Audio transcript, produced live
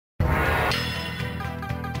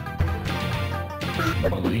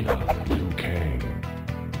Mileena, Liu Kang.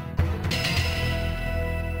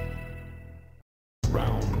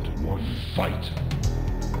 Round one, fight.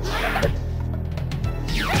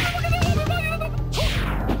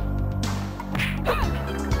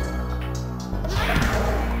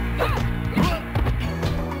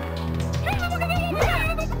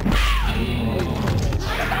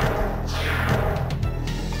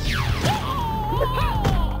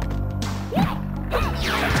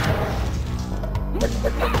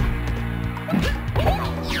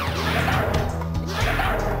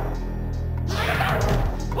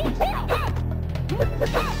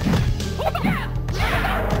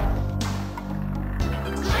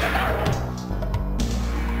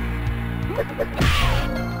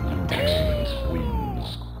 Excellent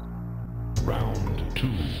wins. Round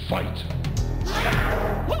two, fight.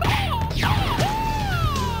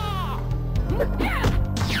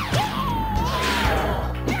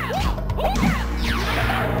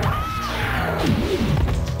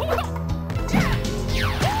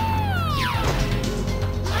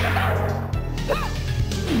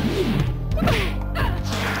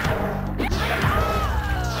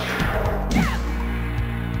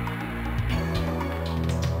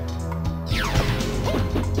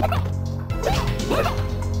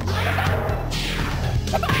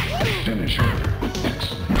 Finisher.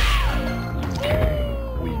 Excellent. Liu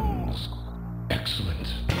Kang wins. Excellent.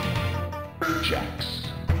 Jax.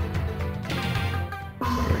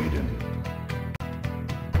 Raiden.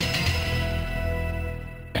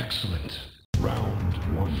 Excellent. Round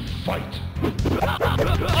one, fight.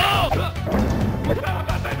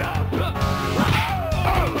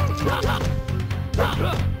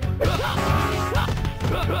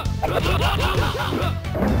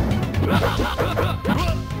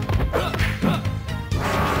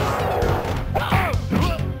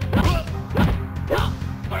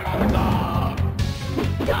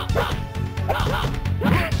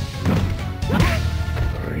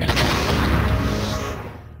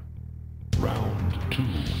 Round two,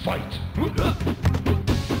 fight.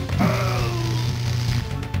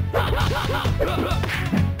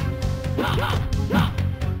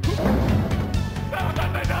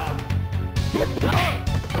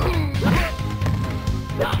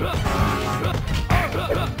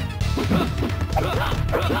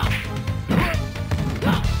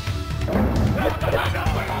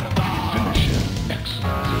 Finish him.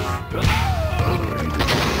 Excellent.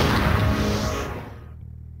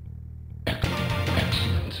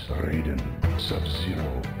 Excellent. Raiden.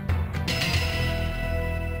 Sub-Zero.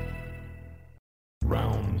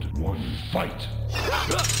 Round one, fight.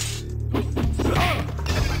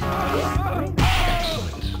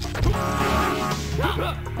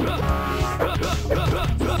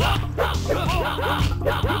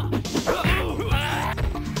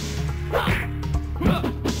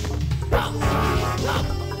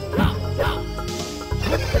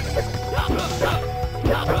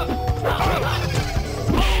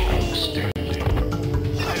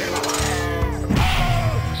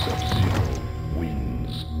 Sub-Zero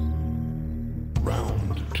wins.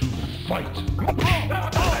 Round two, fight.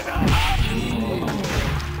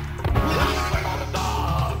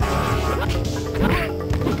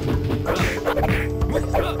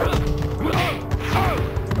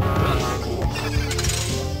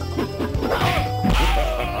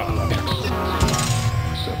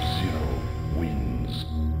 Sub-Zero wins.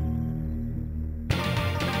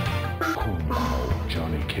 Kung Lao,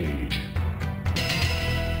 Johnny Cage.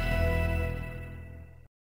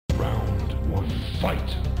 Round one,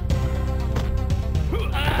 fight.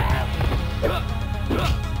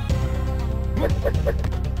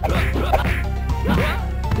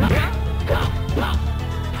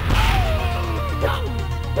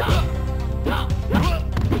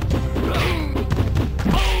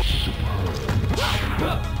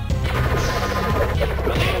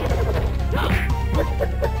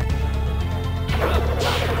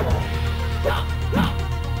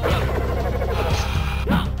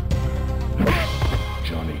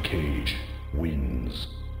 Johnny Cage wins.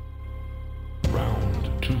 Round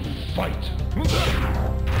two, fight.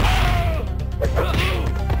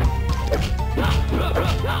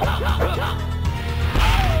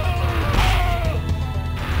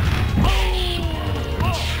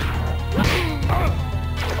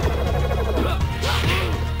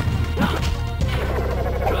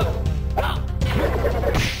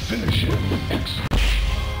 Finish him. Excellent.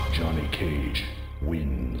 Johnny Cage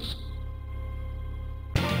wins.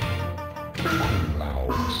 Kung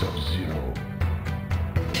Lao, Sub-Zero.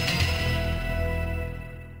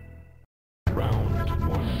 Round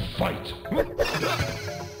one, fight.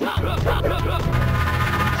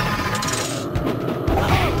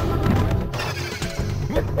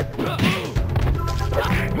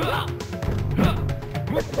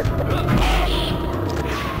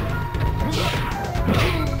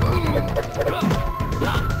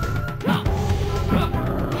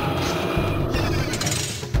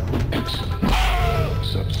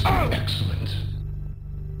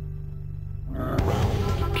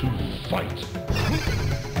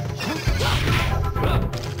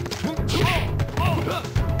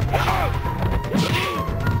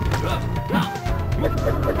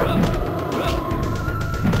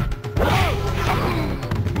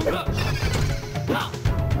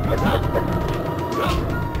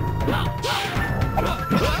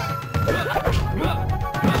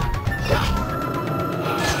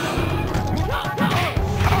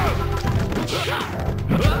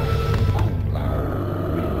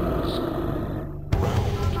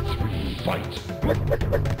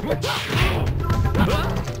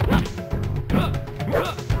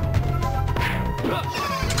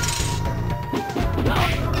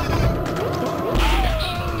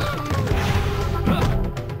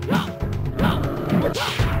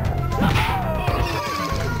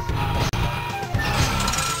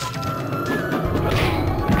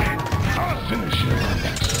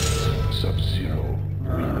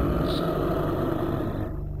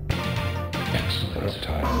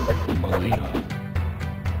 Reptile, Mileena.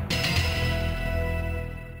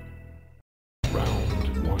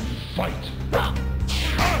 Round 1, fight.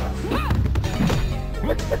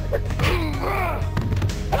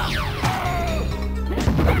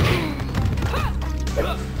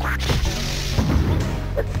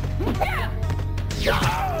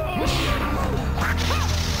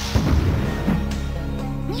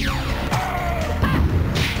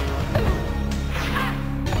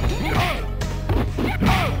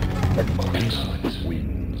 Excellent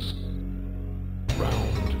wins.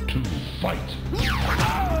 Round 2, fight.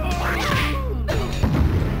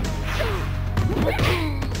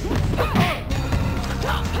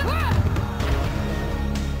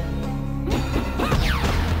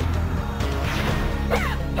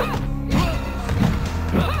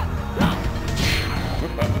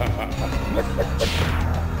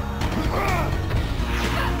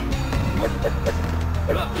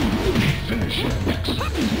 Finish him.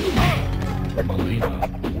 Mileena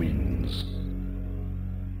wins.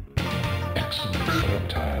 Excellent.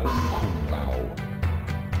 Reptile, Kung Lao.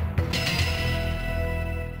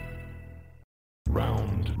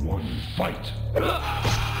 Round 1, fight.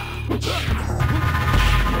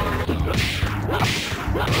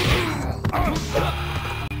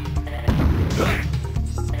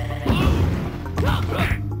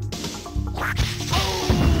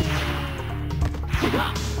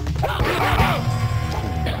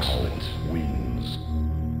 Excellent wins.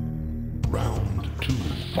 Round 2,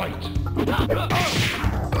 fight.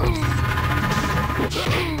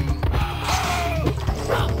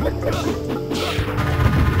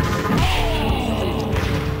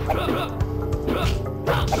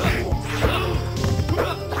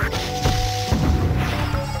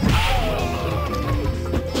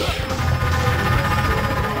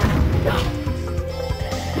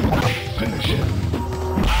 Finish him.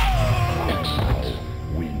 Excellent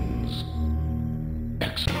wins.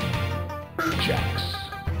 Excellent. Jax.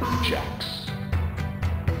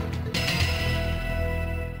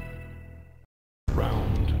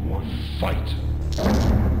 Round 1, fight.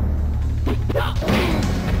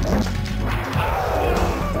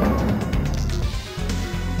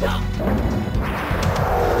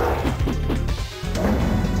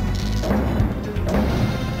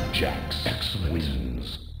 Jax, excellent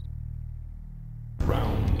wins.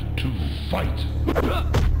 Round 2, fight.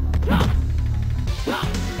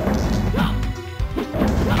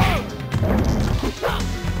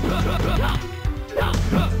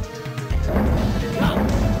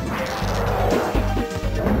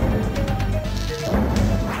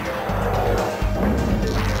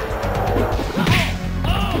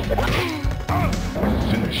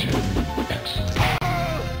 Finish him. Excellent.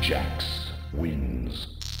 Jax wins.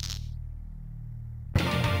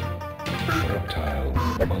 Reptile,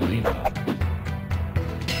 Mileena.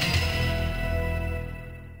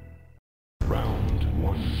 Round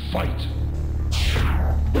 1, fight.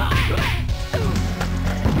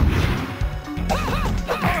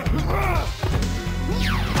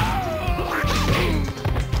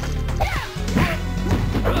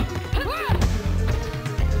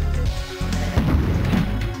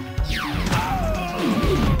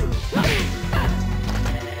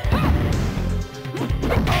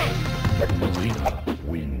 Mileena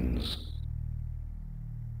wins.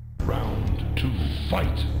 Round 2,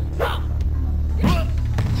 fight.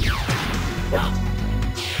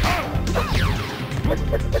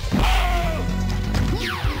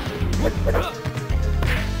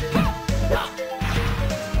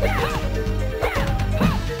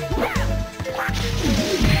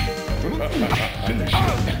 Finish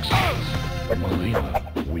him. Excellent. Mileena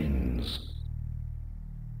wins.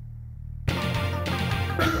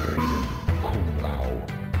 Raiden, Kung Lao.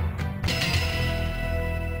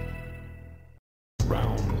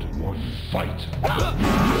 Round 1, fight.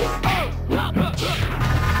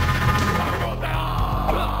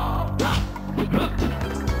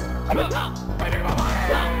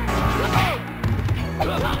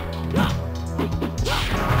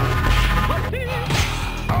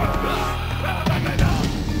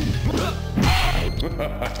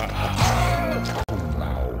 Kung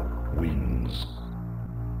Lao wins.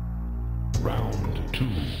 Round 2,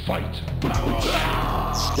 fight.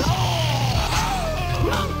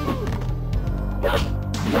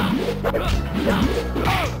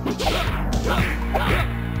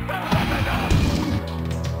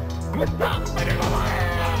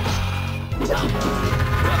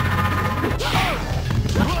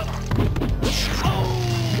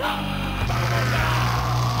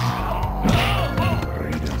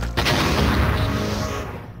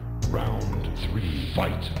 Round 3,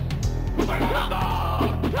 fight.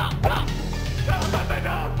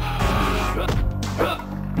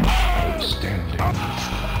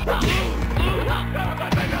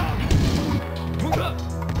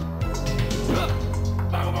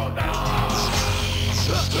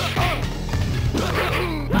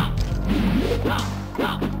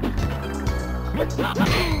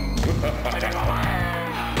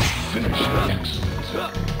 Finish excellent.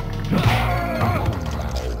 Kung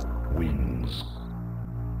Lao wins.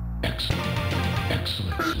 Excellent.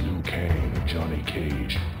 Excellent. Liu Kang, Johnny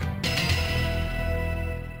Cage.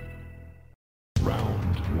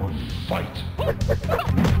 Round 1, fight.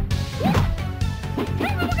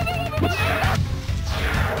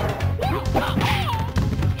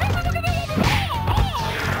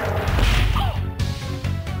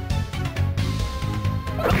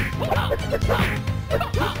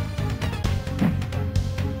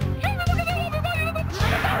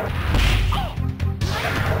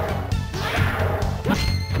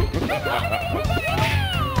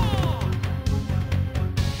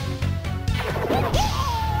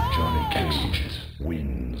 Johnny Cage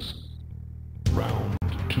wins. Round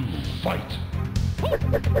 2, fight.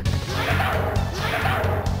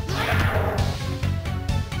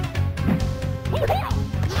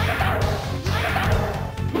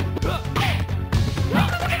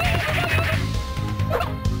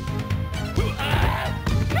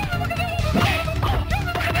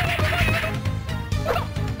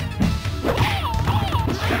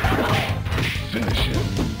 Finish him.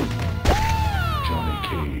 Johnny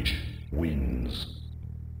Cage wins.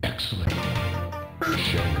 Excellent.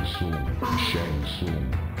 Shang Tsung, Shang Tsung.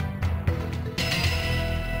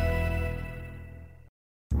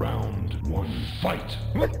 Round 1, fight.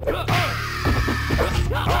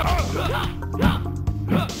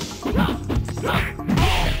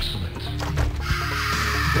 Excellent.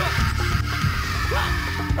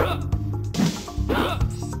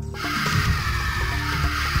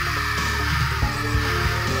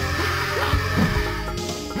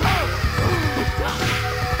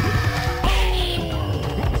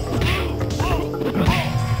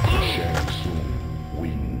 Shang Tsung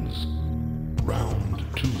wins. Round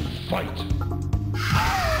 2, fight.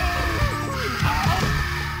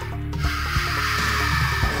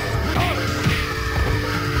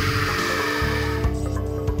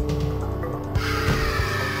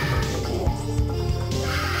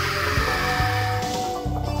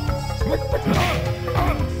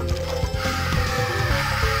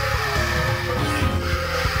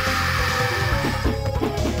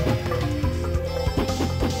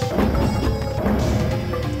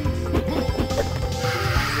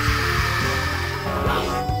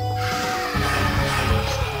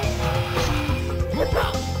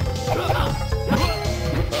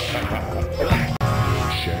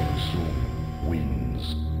 Shang Tsung wins.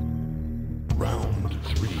 Round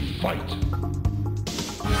 3, fight.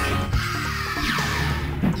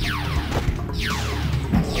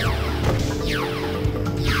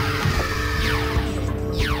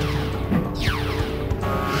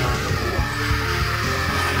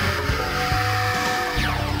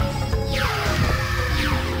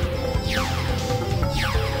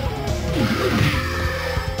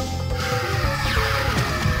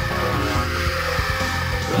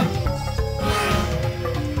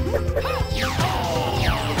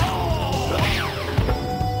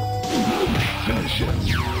 Finish him.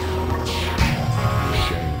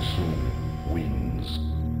 Shang Tsung wins.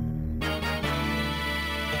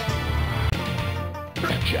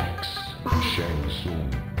 Jax, Shang Tsung.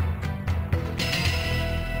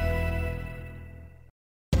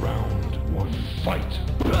 Round 1, fight.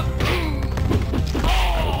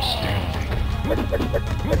 Outstanding.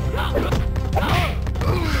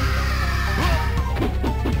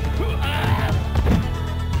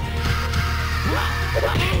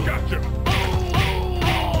 Gotcha.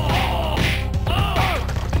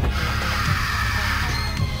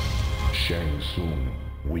 Shang Tsung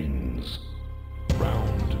wins.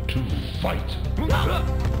 Round 2, fight.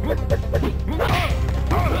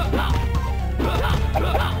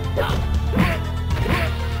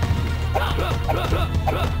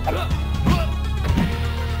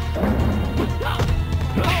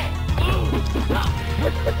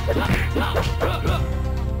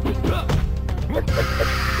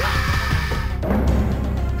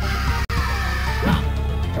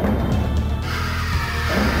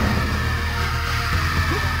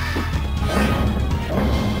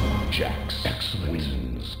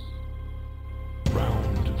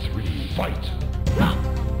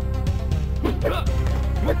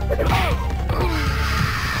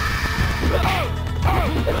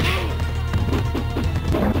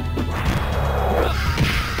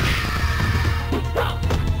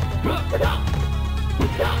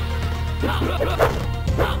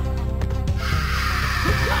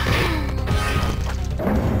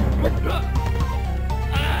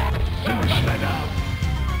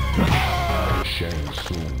 Shang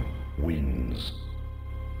Tsung wins.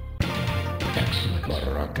 Excellent.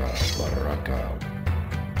 Baraka, Baraka.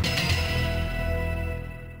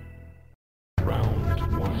 Round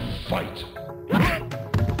 1, fight.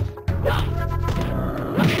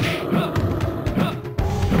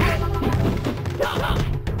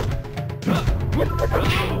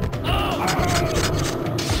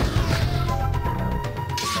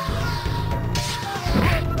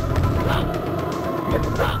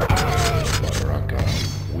 Baraka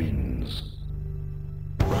wins.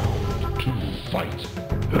 Round 2, fight.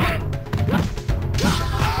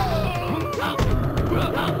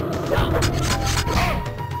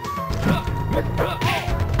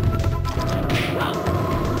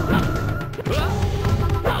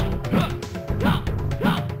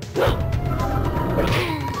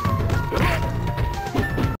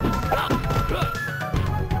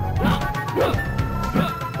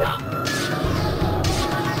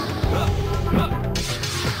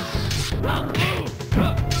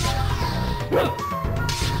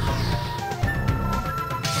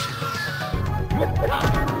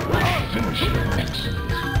 Finish it. Excellent.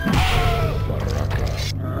 Baraka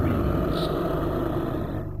wins.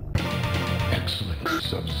 Excellent.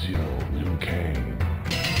 Sub-Zero, Liu Kang.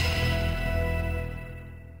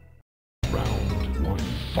 Round 1,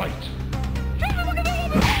 fight.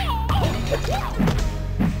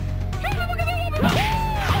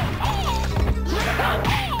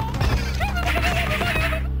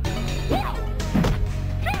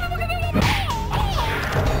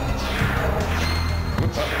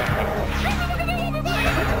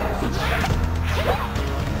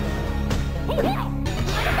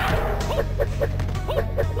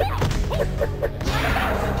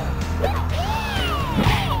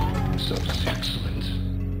 Excellent.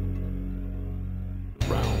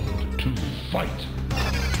 Round 2, fight.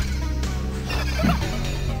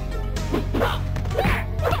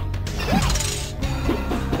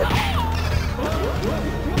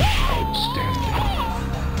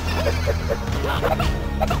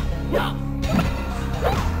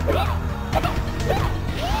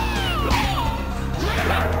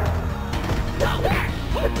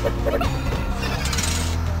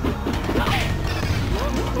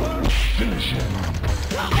 Finish him.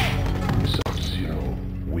 Sub-Zero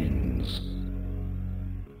wins.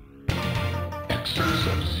 Excellent.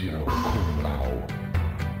 Sub-Zero, Kung Lao.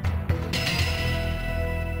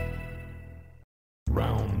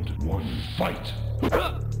 Round 1, fight. Kung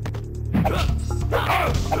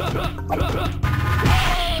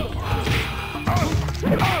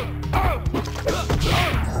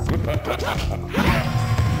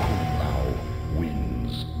Lao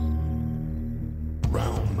wins.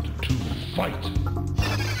 Round 2, fight.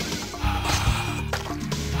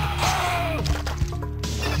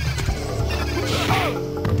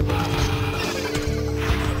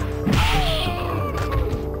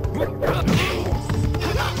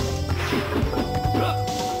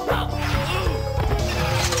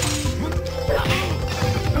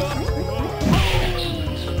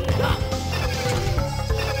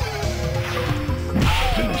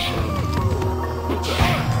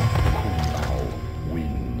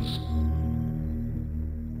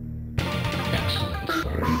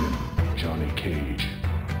 Raiden,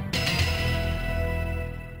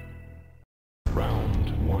 Round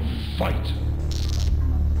 1, fight.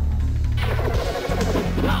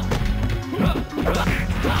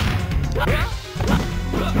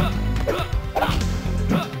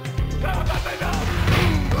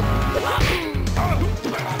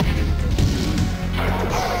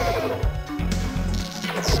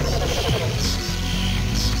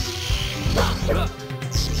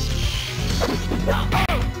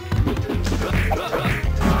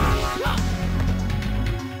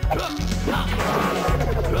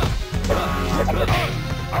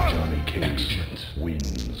 Johnny Cage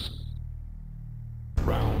wins.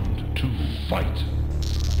 Round 2, fight.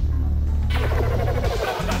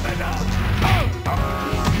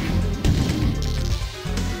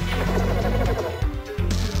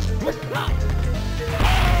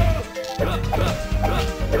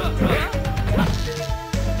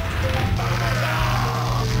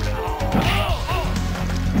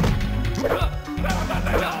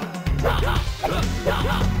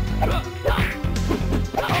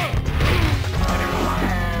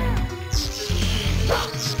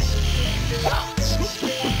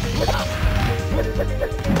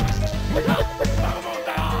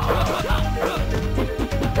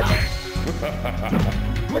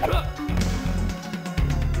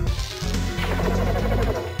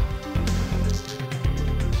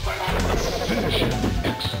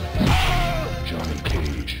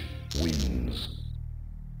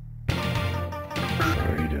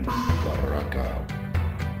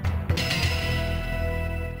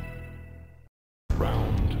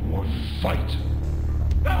 Fight.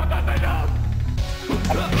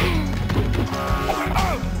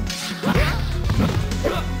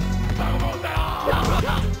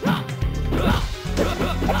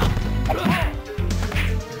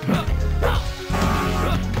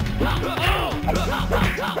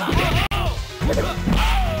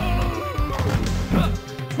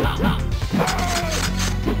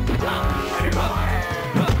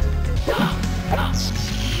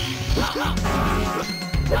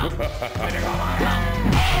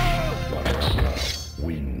 Baraka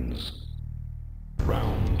wins.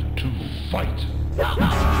 Round 2, fight.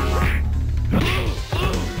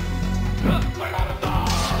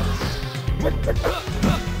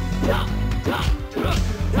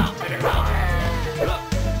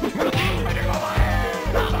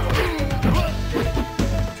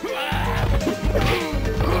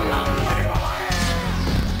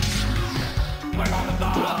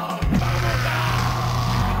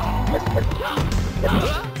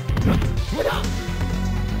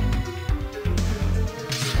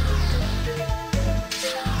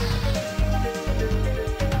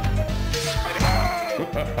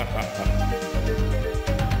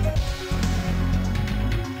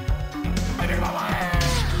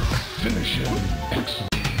 Finish him. Excellent.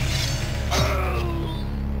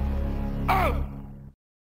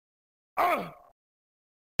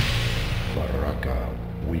 Baraka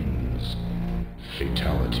wins.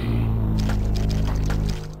 Fatality.